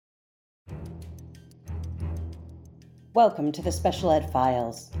Welcome to the Special Ed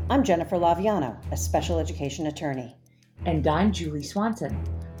Files. I'm Jennifer Laviano, a special education attorney. And I'm Julie Swanson,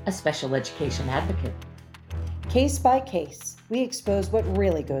 a special education advocate. Case by case, we expose what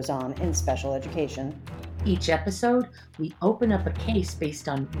really goes on in special education. Each episode, we open up a case based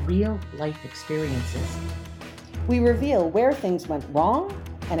on real-life experiences. We reveal where things went wrong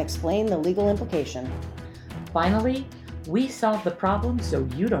and explain the legal implication. Finally, we solve the problem so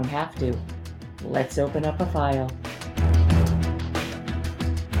you don't have to. Let's open up a file.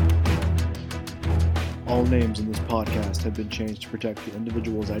 All names in this podcast have been changed to protect the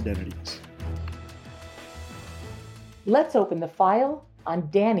individual's identities. Let's open the file on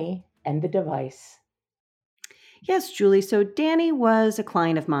Danny and the device. Yes, Julie. So Danny was a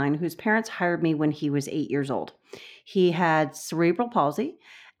client of mine whose parents hired me when he was 8 years old. He had cerebral palsy,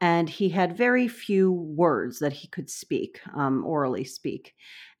 and he had very few words that he could speak, orally speak.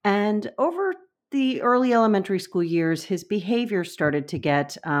 And over the early elementary school years, his behavior started to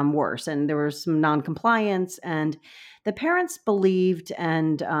get worse, and there was some noncompliance. And the parents believed,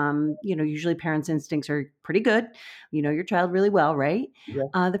 and usually parents' instincts are pretty good. You know your child really well, right?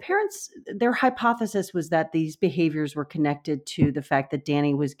 Yeah. The parents, their hypothesis was that these behaviors were connected to the fact that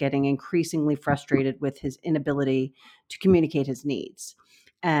Danny was getting increasingly frustrated with his inability to communicate his needs,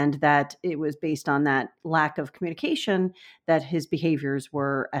 and that it was based on that lack of communication that his behaviors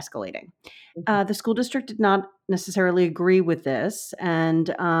were escalating. The school district did not necessarily agree with this,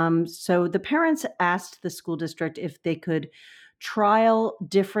 and so the parents asked the school district if they could trial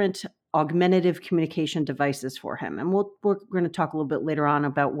different augmentative communication devices for him. And we're going to talk a little bit later on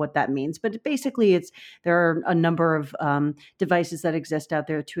about what that means. But basically, there are a number of devices that exist out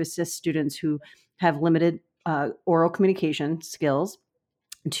there to assist students who have limited oral communication skills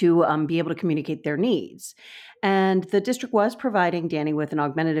to be able to communicate their needs. And the district was providing Danny with an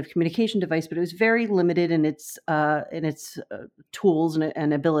augmentative communication device, but it was very limited in its tools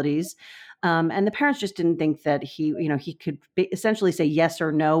and abilities. And the parents just didn't think that he could essentially say yes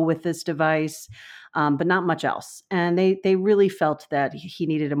or no with this device, but not much else. And they really felt that he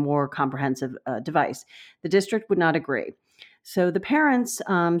needed a more comprehensive device. The district would not agree. So the parents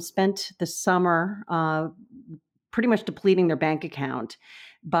spent the summer pretty much depleting their bank account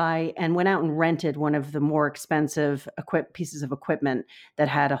and went out and rented one of the more expensive pieces of equipment that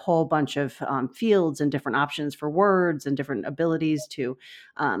had a whole bunch of fields and different options for words and different abilities to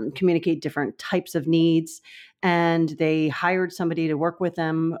communicate different types of needs. And they hired somebody to work with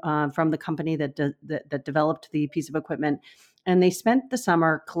them from the company that developed the piece of equipment. And they spent the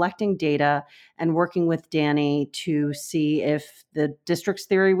summer collecting data and working with Danny to see if the district's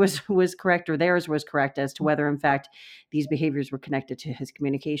theory was correct or theirs was correct as to whether, in fact, these behaviors were connected to his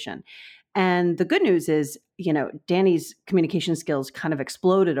communication. And the good news is, Danny's communication skills kind of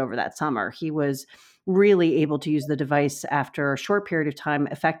exploded over that summer. He was really able to use the device after a short period of time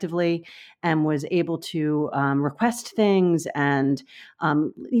effectively, and was able to request things, and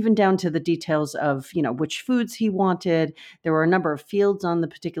even down to the details of which foods he wanted. There were a number of fields on the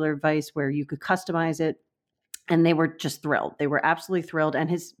particular device where you could customize it, and they were just thrilled. They were absolutely thrilled, and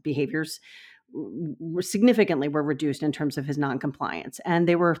his behaviors significantly were reduced in terms of his noncompliance, and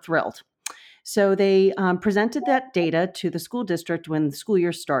they were thrilled. So they presented that data to the school district when the school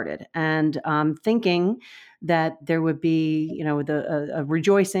year started, and thinking that there would be, a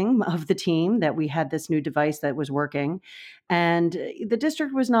rejoicing of the team that we had this new device that was working. And the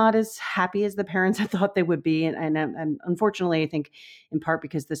district was not as happy as the parents had thought they would be. And unfortunately, I think in part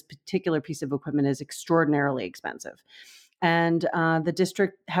because this particular piece of equipment is extraordinarily expensive. And the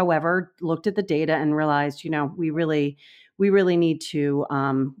district, however, looked at the data and realized, we really need to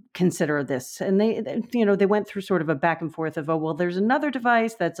consider this. And they went through sort of a back and forth of, there's another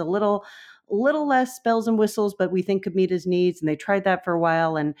device that's a little less bells and whistles, but we think could meet his needs. And they tried that for a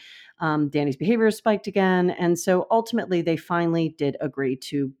while, and Danny's behavior spiked again. And so ultimately, they finally did agree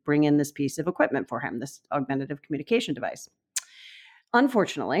to bring in this piece of equipment for him, this augmentative communication device.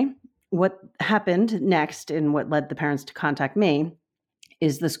 Unfortunately, what happened next, and what led the parents to contact me,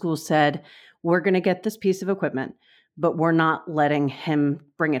 is the school said, we're going to get this piece of equipment, but we're not letting him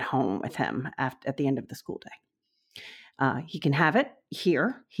bring it home with him at the end of the school day. He can have it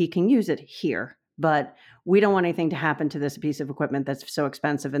here. He can use it here. But we don't want anything to happen to this piece of equipment that's so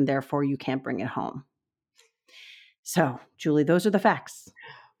expensive, and therefore you can't bring it home. So, Julie, those are the facts.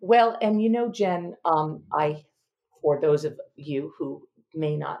 Well, and Jen, for those of you who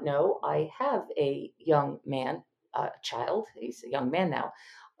may not know, I have a young man, child, he's a young man now,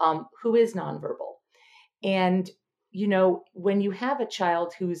 who is nonverbal. And, when you have a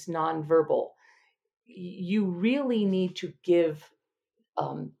child who's nonverbal, you really need to give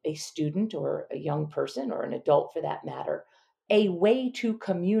a student or a young person or an adult for that matter a way to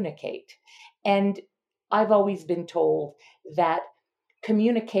communicate. And I've always been told that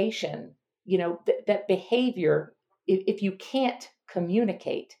communication, that behavior, if you can't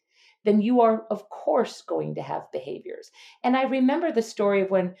communicate, then you are, of course, going to have behaviors. And I remember the story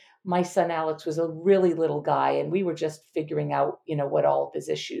of when my son Alex was a really little guy and we were just figuring out, what all of his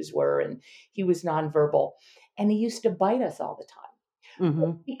issues were. And he was nonverbal and he used to bite us all the time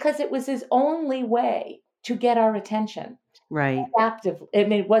Hmm. because it was his only way to get our attention. Right. Adaptive. I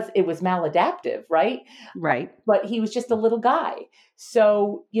mean, it was maladaptive, right? Right. But he was just a little guy.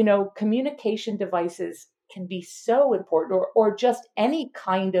 So, communication devices can be so important, or just any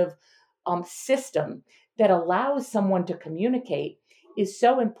kind of system that allows someone to communicate is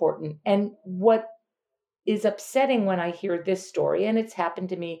so important. And what is upsetting when I hear this story, and it's happened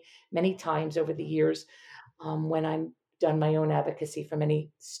to me many times over the years when I'm done my own advocacy for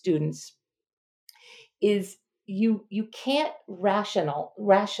many students, is you can't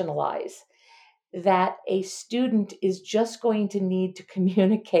rationalize that a student is just going to need to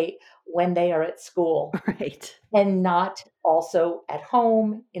communicate when they are at school Right. and not also at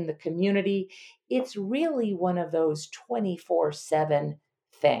home in the community. It's really one of those 24/7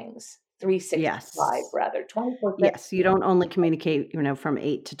 things, 365 Yes. rather, 24/7. Yes. You don't only communicate, from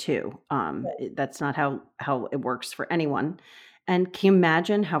 8 to 2. That's not how it works for anyone. And can you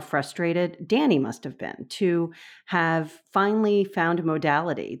imagine how frustrated Danny must have been to have finally found a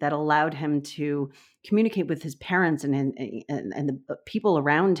modality that allowed him to communicate with his parents and the people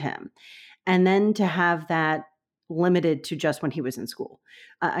around him, and then to have that limited to just when he was in school.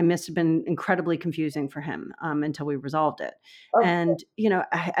 I must have been incredibly confusing for him until we resolved it. Oh, And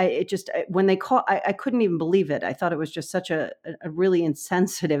it just when they call, I couldn't even believe it. I thought it was just such a really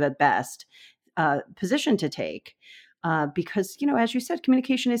insensitive at best position to take because as you said,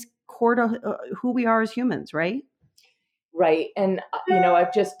 communication is core to who we are as humans, right? right. And,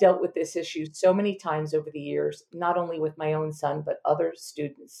 I've just dealt with this issue so many times over the years, not only with my own son, but other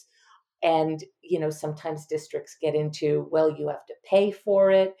students. And, sometimes districts get into, well, you have to pay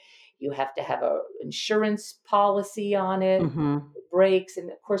for it. You have to have a insurance policy on it, Hmm. it breaks. And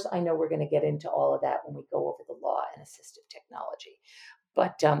of course, I know we're going to get into all of that when we go over the law and assistive technology.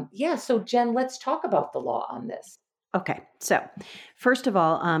 But yeah, so Jen, let's talk about the law on this. Okay, so first of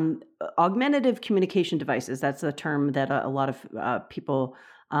all, augmentative communication devices, that's a term that a lot of people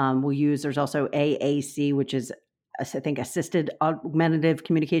will use. There's also AAC, which is, I think, assisted augmentative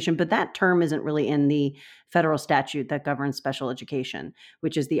communication, but that term isn't really in the federal statute that governs special education,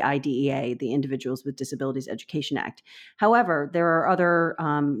 which is the IDEA, the Individuals with Disabilities Education Act. However, there are other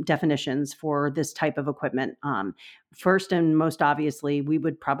definitions for this type of equipment. First and most obviously, we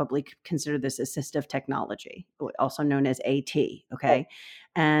would probably consider this assistive technology, also known as AT. Okay.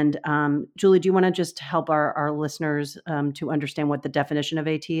 And Julie, do you want to just help our listeners to understand what the definition of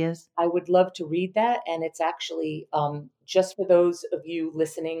AT is? I would love to read that. And it's actually just for those of you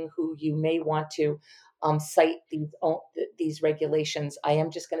listening who you may want to cite these regulations. I am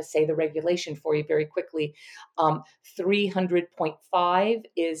just going to say the regulation for you very quickly. 300.5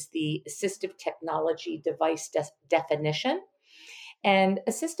 is the assistive technology device definition. And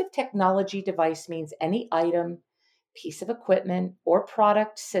assistive technology device means any item, piece of equipment, or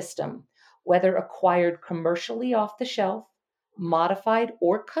product system, whether acquired commercially off the shelf, modified,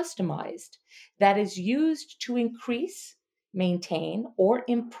 or customized, that is used to increase, maintain, or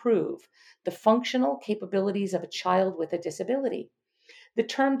improve the functional capabilities of a child with a disability. The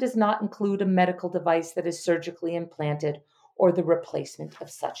term does not include a medical device that is surgically implanted or the replacement of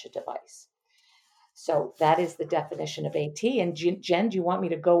such a device. So that is the definition of AT. And Jen, do you want me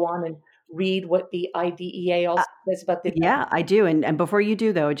to go on and read what the IDEA also says about the? Yeah, I do. And before you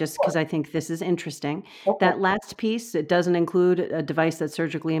do, though, just because I think this is interesting, Okay. that last piece, it doesn't include a device that's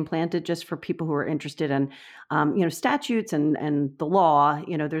surgically implanted, just for people who are interested in, statutes and the law.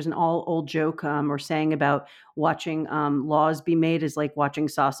 There's an old joke or saying about watching laws be made is like watching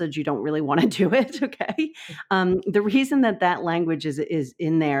sausage. You don't really want to do it. Okay. The reason that language is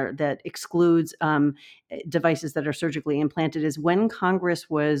in there that excludes devices that are surgically implanted is when Congress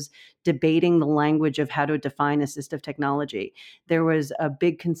was debating the language of how to define assistive technology, there was a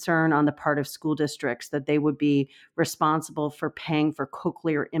big concern on the part of school districts that they would be responsible for paying for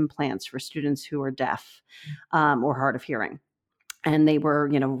cochlear implants for students who are deaf or hard of hearing. And they were,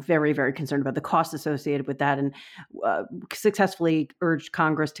 very, very concerned about the costs associated with that, and successfully urged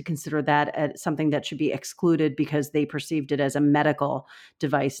Congress to consider that as something that should be excluded because they perceived it as a medical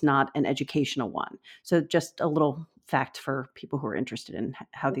device, not an educational one. So just a little fact for people who are interested in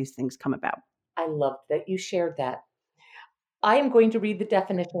how these things come about. I love that you shared that. I am going to read the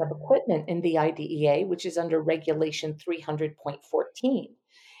definition of equipment in the IDEA, which is under Regulation 300.14.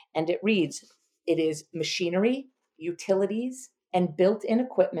 And it reads, it is machinery, utilities, and built-in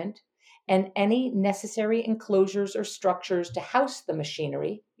equipment, and any necessary enclosures or structures to house the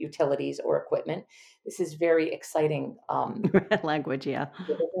machinery, utilities, or equipment. This is very exciting language, yeah.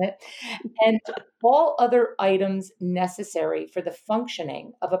 isn't it? And all other items necessary for the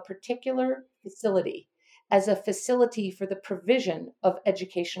functioning of a particular facility as a facility for the provision of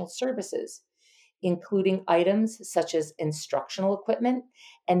educational services, including items such as instructional equipment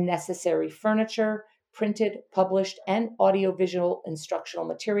and necessary furniture, printed, published, and audiovisual instructional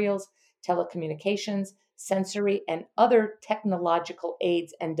materials, telecommunications, sensory, and other technological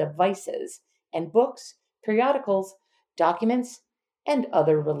aids and devices, and books, periodicals, documents, and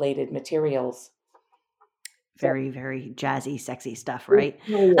other related materials. Very, very jazzy, sexy stuff, right?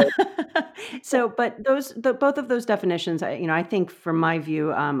 So, but both of those definitions, I think from my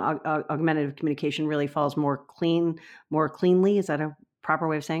view, augmentative communication really falls more cleanly. Is that a proper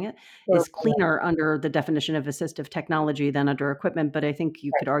way of saying it? Is cleaner under the definition of assistive technology than under equipment, but I think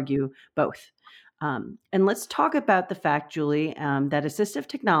you could argue both. And let's talk about the fact, Julie, that assistive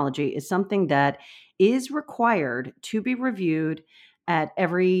technology is something that is required to be reviewed at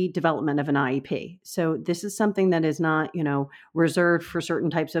every development of an IEP. So this is something that is not, reserved for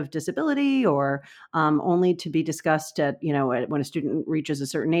certain types of disability or only to be discussed at when a student reaches a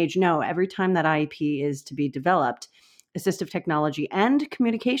certain age. No, every time that IEP is to be developed, assistive technology and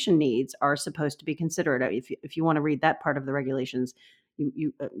communication needs are supposed to be considered. If you want to read that part of the regulations,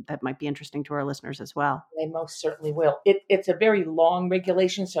 you that might be interesting to our listeners as well. They most certainly will. It's a very long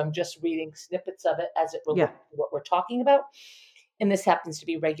regulation, so I'm just reading snippets of it as it relates to what we're talking about. And this happens to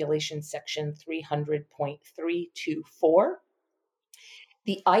be regulation section 300.324.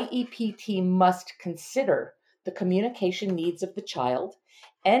 The IEP team must consider the communication needs of the child,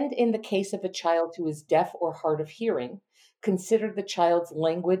 and in the case of a child who is deaf or hard of hearing, consider the child's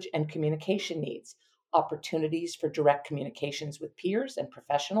language and communication needs, opportunities for direct communications with peers and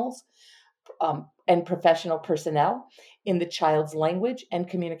professionals, and professional personnel in the child's language and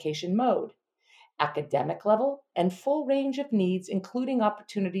communication mode, academic level, and full range of needs, including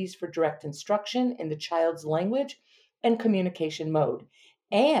opportunities for direct instruction in the child's language and communication mode,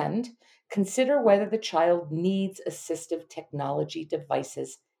 and consider whether the child needs assistive technology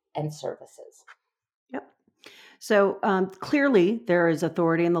devices and services. Yep. So clearly there is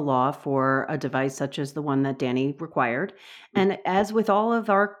authority in the law for a device such as the one that Danny required. And as with all of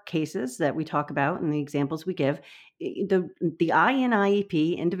our cases that we talk about and the examples we give, the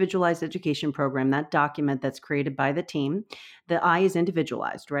INIEP, Individualized Education Program, that document that's created by the team, the I is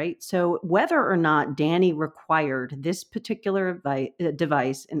individualized, right? So whether or not Danny required this particular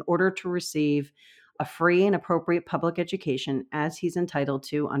device in order to receive a free and appropriate public education as he's entitled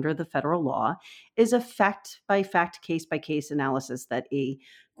to under the federal law is a fact-by-fact, case-by-case analysis that a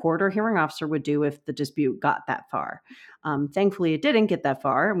court or hearing officer would do if the dispute got that far. Thankfully, it didn't get that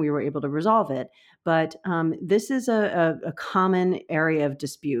far, and we were able to resolve it. But this is a common area of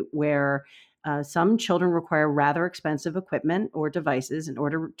dispute where some children require rather expensive equipment or devices in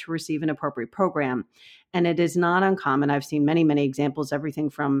order to receive an appropriate program. And it is not uncommon. I've seen many, many examples, everything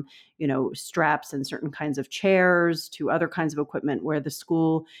from, straps and certain kinds of chairs to other kinds of equipment where the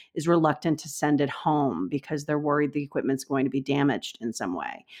school is reluctant to send it home because they're worried the equipment's going to be damaged in some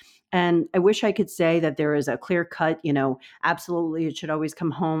way. And I wish I could say that there is a clear cut, absolutely it should always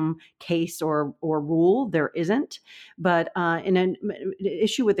come home case or rule. There isn't. But in an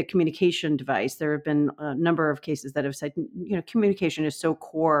issue with the communication device, there have been a number of cases that have said, communication is so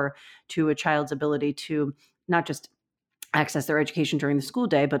core to a child's ability to not just access their education during the school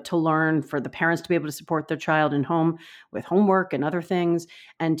day, but to learn, for the parents to be able to support their child in home with homework and other things,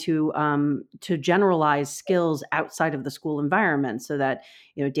 and to generalize skills outside of the school environment so that,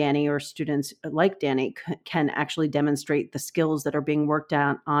 Danny or students like Danny can actually demonstrate the skills that are being worked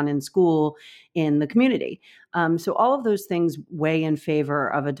on in school in the community. So all of those things weigh in favor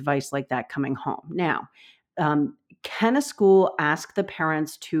of a device like that coming home. Now, can a school ask the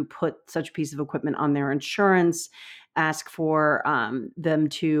parents to put such a piece of equipment on their insurance, ask for them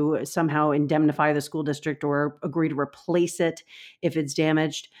to somehow indemnify the school district or agree to replace it if it's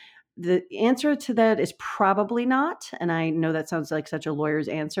damaged? The answer to that is probably not. And I know that sounds like such a lawyer's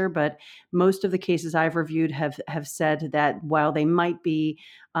answer, but most of the cases I've reviewed have said that while they might be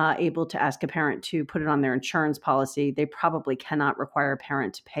able to ask a parent to put it on their insurance policy, they probably cannot require a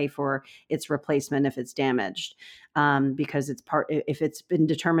parent to pay for its replacement if it's damaged, because if it's been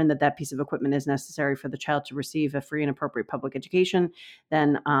determined that that piece of equipment is necessary for the child to receive a free and appropriate public education,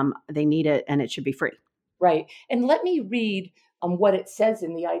 then they need it and it should be free. Right. And let me read what it says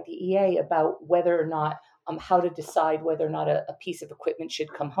in the IDEA about whether or not, how to decide whether or not a piece of equipment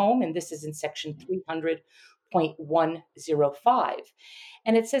should come home. And this is in section 300.105.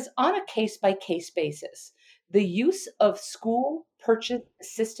 And it says, on a case by case basis, the use of school purchased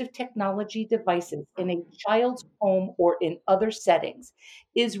assistive technology devices in a child's home or in other settings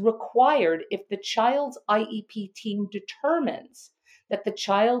is required if the child's IEP team determines that the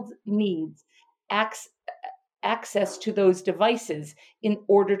child needs ac- access to those devices in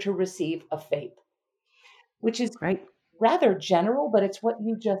order to receive a FAPE, which is Right. rather general, but it's what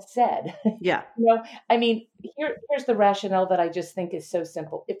you just said. Yeah. I mean, here's the rationale that I just think is so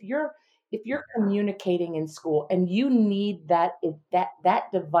simple. If you're communicating in school and you need that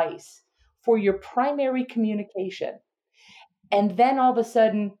device for your primary communication, and then all of a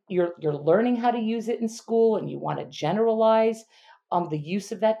sudden you're learning how to use it in school and you want to generalize the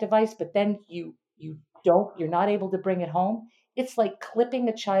use of that device, but then you're not able to bring it home. It's like clipping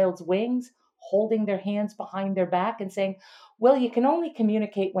a child's wings, holding their hands behind their back and saying, well, you can only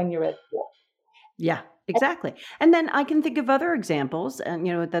communicate when you're at school. Yeah, exactly. And then I can think of other examples,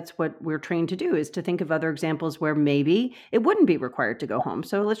 and that's what we're trained to do, is to think of other examples where maybe it wouldn't be required to go home.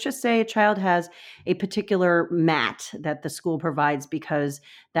 So let's just say a child has a particular mat that the school provides because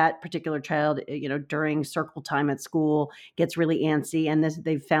that particular child, during circle time at school gets really antsy, and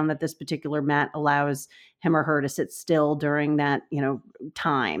they've found that this particular mat allows him or her to sit still during that,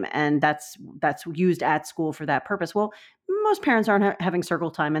 time, and that's used at school for that purpose. Well, most parents aren't having circle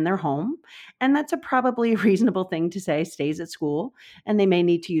time in their home, and that's a probably reasonable thing to say stays at school, and they may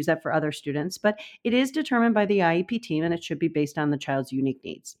need to use that for other students, but it is determined by the IEP team and it should be based on the child's unique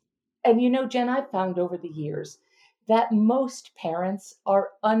needs. And Jen, I've found over the years that most parents are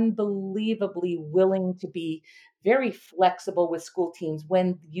unbelievably willing to be very flexible with school teams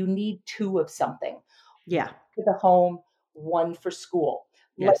when you need two of something. Yeah. For the home, one for school.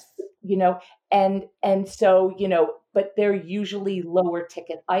 Yes. And so, but they're usually lower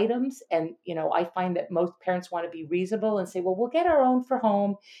ticket items. And, I find that most parents want to be reasonable and say, well, we'll get our own for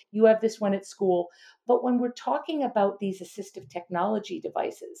home. You have this one at school. But when we're talking about these assistive technology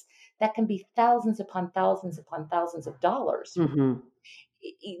devices, that can be thousands upon thousands upon thousands of dollars. Mm-hmm.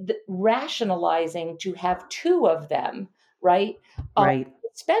 Rationalizing to have two of them, right? Right.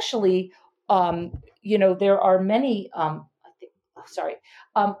 Especially, there are many,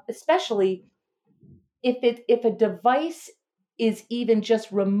 especially if a device is even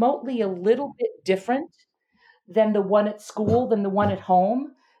just remotely a little bit different than the one at school, than the one at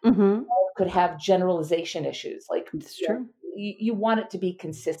home, Mm-hmm. could have generalization issues. Like, It's true. You want it to be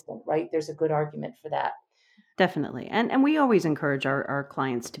consistent, right? There's a good argument for that. Definitely. And we always encourage our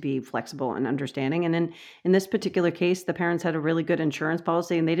clients to be flexible and understanding. And in this particular case, the parents had a really good insurance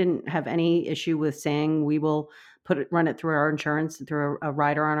policy and they didn't have any issue with saying we will run it through our insurance, through a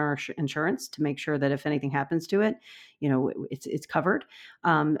rider on our insurance to make sure that if anything happens to it, it's covered.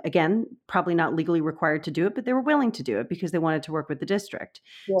 Again, probably not legally required to do it, but they were willing to do it because they wanted to work with the district.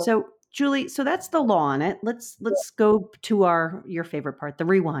 Yeah. So Julie, so that's the law on it. Let's go to your favorite part, the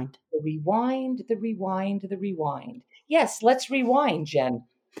rewind. The rewind. Yes, let's rewind, Jen.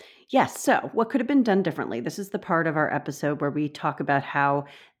 Yes. So what could have been done differently? This is the part of our episode where we talk about how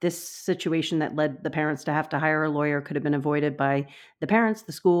this situation that led the parents to have to hire a lawyer could have been avoided by the parents,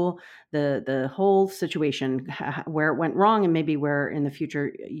 the school, the whole situation, where it went wrong, and maybe where in the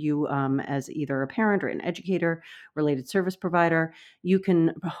future you, as either a parent or an educator, related service provider, you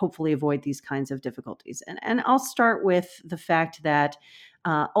can hopefully avoid these kinds of difficulties. And I'll start with the fact that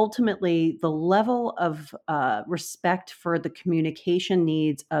ultimately, the level of respect for the communication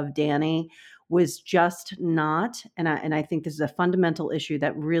needs of Danny was just not, and I think this is a fundamental issue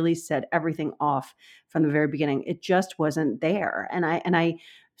that really set everything off from the very beginning. It just wasn't there,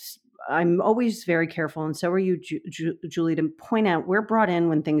 I'm always very careful, and so are you, Julie, to point out we're brought in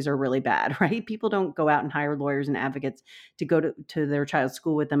when things are really bad, right? People don't go out and hire lawyers and advocates to go to their child's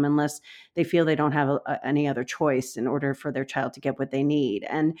school with them unless they feel they don't have any other choice in order for their child to get what they need.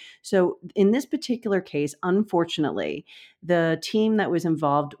 And so in this particular case, unfortunately, the team that was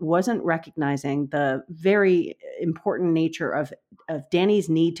involved wasn't recognizing the very important nature of Danny's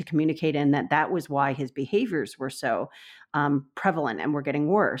need to communicate, and that was why his behaviors were so prevalent and were getting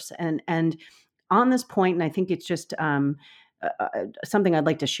worse. And on this point, and I think it's just something I'd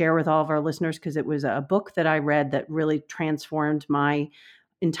like to share with all of our listeners, because it was a book that I read that really transformed my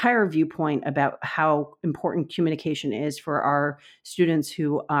entire viewpoint about how important communication is for our students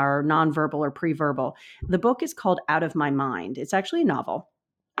who are nonverbal or pre-verbal. The book is called Out of My Mind. It's actually a novel.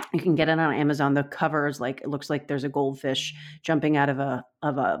 You can get it on Amazon. The cover is like, it looks like there's a goldfish jumping out of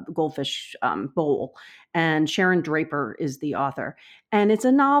a goldfish bowl. And Sharon Draper is the author. And it's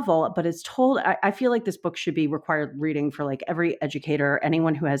a novel, but it's told. I feel like this book should be required reading for like every educator,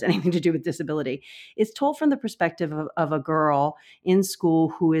 anyone who has anything to do with disability. It's told from the perspective of a girl in school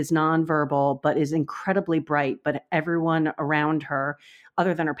who is nonverbal, but is incredibly bright, but everyone around her,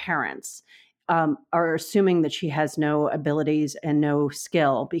 other than her parents, are assuming that she has no abilities and no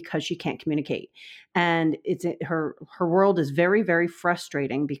skill because she can't communicate. And it's her world is very, very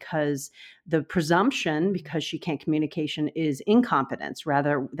frustrating because the presumption, because she can't communication, is incompetence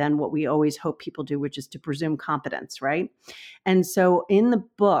rather than what we always hope people do, which is to presume competence, right? And so in the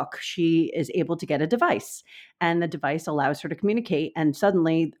book, she is able to get a device, and the device allows her to communicate. And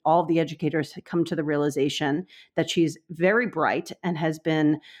suddenly, all the educators come to the realization that she's very bright and has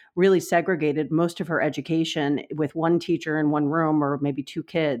been really segregated most of her education with one teacher in one room or maybe two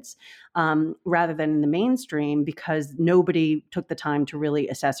kids, rather than in the mainstream, because nobody took the time to really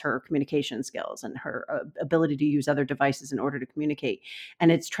assess her communication skills and her ability to use other devices in order to communicate.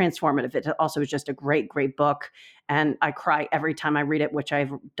 And it's transformative. It also is just a great, great book. And I cry every time I read it, which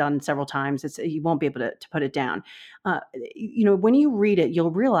I've done several times. You won't be able to put it down. When you read it,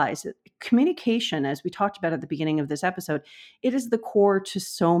 you'll realize that communication, as we talked about at the beginning of this episode, it is the core to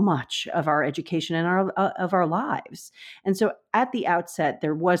so much of our education and of our lives. And so at the outset,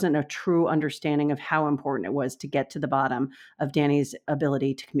 there wasn't a true understanding of how important it was to get to the bottom of Danny's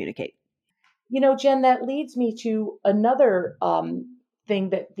ability to communicate. Jen, that leads me to another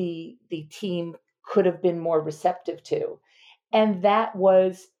thing that the team could have been more receptive to, and that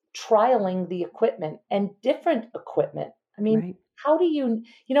was trialing the equipment and different equipment. I mean, Right. how do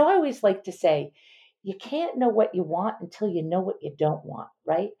I always like to say, you can't know what you want until you know what you don't want,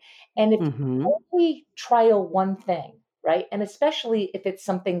 right? And if Mm-hmm. you only trial one thing, right, and especially if it's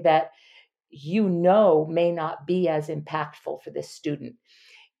something that may not be as impactful for this student,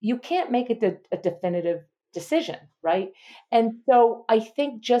 you can't make a definitive decision, right? And so I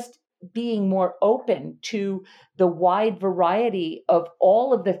think just being more open to the wide variety of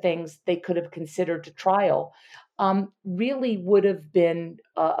all of the things they could have considered to trial really would have been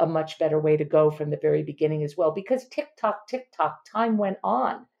a much better way to go from the very beginning as well. Because tick tock, time went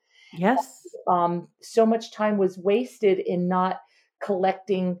on. Yes. So much time was wasted in not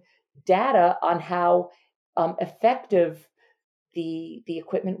collecting data on how effective the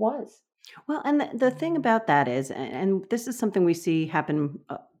equipment was. Well, and the thing about that is, and this is something we see happen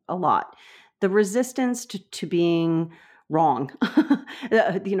a lot, the resistance to being wrong.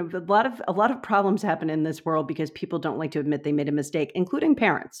 A lot of problems happen in this world because people don't like to admit they made a mistake, including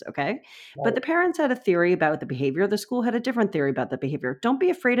parents. Okay, but Right. the parents had a theory about the behavior. The school had a different theory about the behavior. Don't be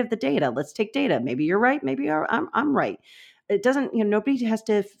afraid of the data. Let's take data. Maybe you're right. Maybe I'm right. It doesn't. Nobody has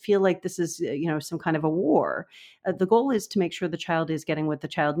to feel like this is some kind of a war. The goal is to make sure the child is getting what the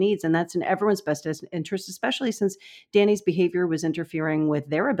child needs, and that's in everyone's best interest, especially since Danny's behavior was interfering with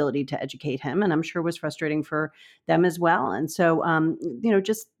their ability to educate him, and I'm sure was frustrating for them as well. And so,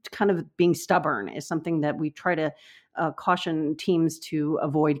 just kind of being stubborn is something that we try to caution teams to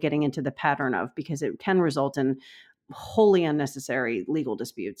avoid getting into the pattern of, because it can result in wholly unnecessary legal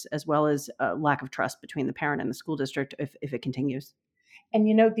disputes, as well as a lack of trust between the parent and the school district if it continues. And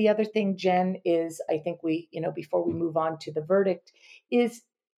the other thing, Jen, is I think before we move on to the verdict, is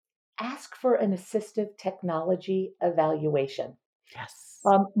ask for an assistive technology evaluation. Yes.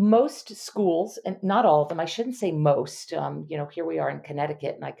 Most schools, and not all of them, I shouldn't say most, here we are in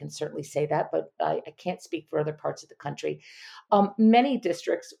Connecticut, and I can certainly say that, but I can't speak for other parts of the country. Many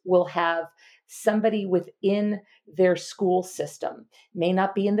districts will have somebody within their school system, may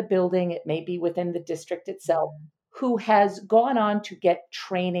not be in the building, it may be within the district itself, who has gone on to get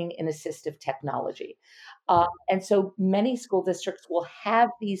training in assistive technology. And so many school districts will have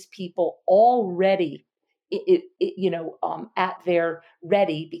these people already at their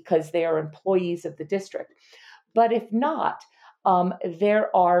ready because they are employees of the district. But if not,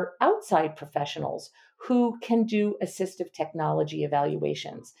 there are outside professionals who can do assistive technology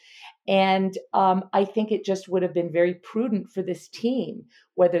evaluations. And I think it just would have been very prudent for this team,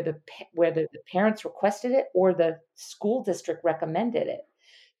 whether the parents requested it or the school district recommended it,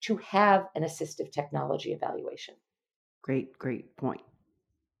 to have an assistive technology evaluation. Great point.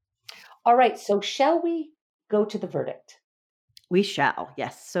 All right, so shall we go to the verdict? We shall,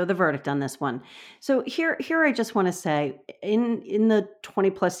 yes. So the verdict on this one. So here I just want to say, in the 20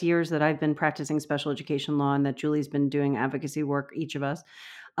 plus years that I've been practicing special education law and that Julie's been doing advocacy work, each of us,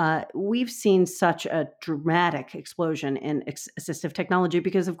 we've seen such a dramatic explosion in assistive technology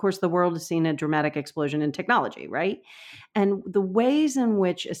because, of course, the world has seen a dramatic explosion in technology, right? And the ways in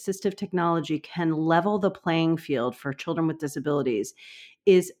which assistive technology can level the playing field for children with disabilities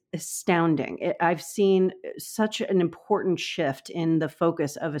is astounding. I've seen such an important shift in the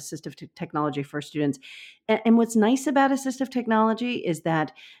focus of assistive technology for students. And what's nice about assistive technology is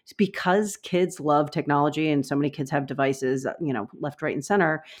that because kids love technology and so many kids have devices, left, right, and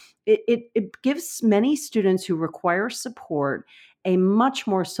center, it gives many students who require support a much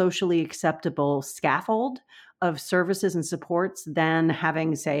more socially acceptable scaffold of services and supports than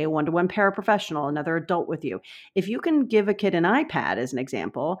having, say, a one-to-one paraprofessional, another adult with you. If you can give a kid an iPad, as an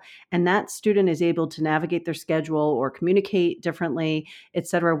example, and that student is able to navigate their schedule or communicate differently, et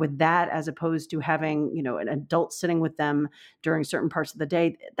cetera, with that, as opposed to having, an adult sitting with them during certain parts of the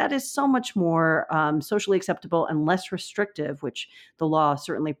day, that is so much more socially acceptable and less restrictive, which the law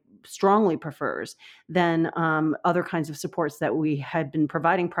certainly strongly prefers than other kinds of supports that we had been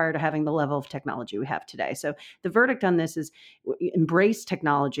providing prior to having the level of technology we have today. So the verdict on this is embrace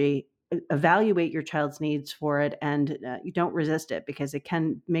technology, evaluate your child's needs for it, and you don't resist it because it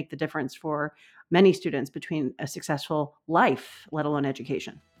can make the difference for many students between a successful life, let alone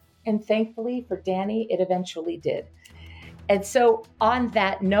education. And thankfully for Danny, it eventually did. And so on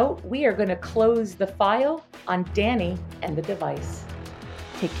that note, we are going to close the file on Danny and the device.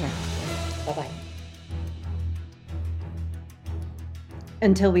 Take care. Bye-bye.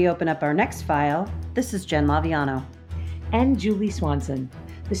 Until we open up our next file, this is Jen Laviano. And Julie Swanson.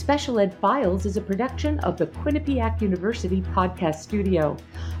 The Special Ed Files is a production of the Quinnipiac University Podcast Studio.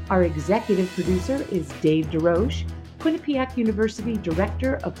 Our executive producer is Dave DeRoche, Quinnipiac University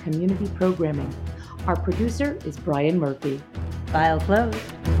Director of Community Programming. Our producer is Brian Murphy. File closed.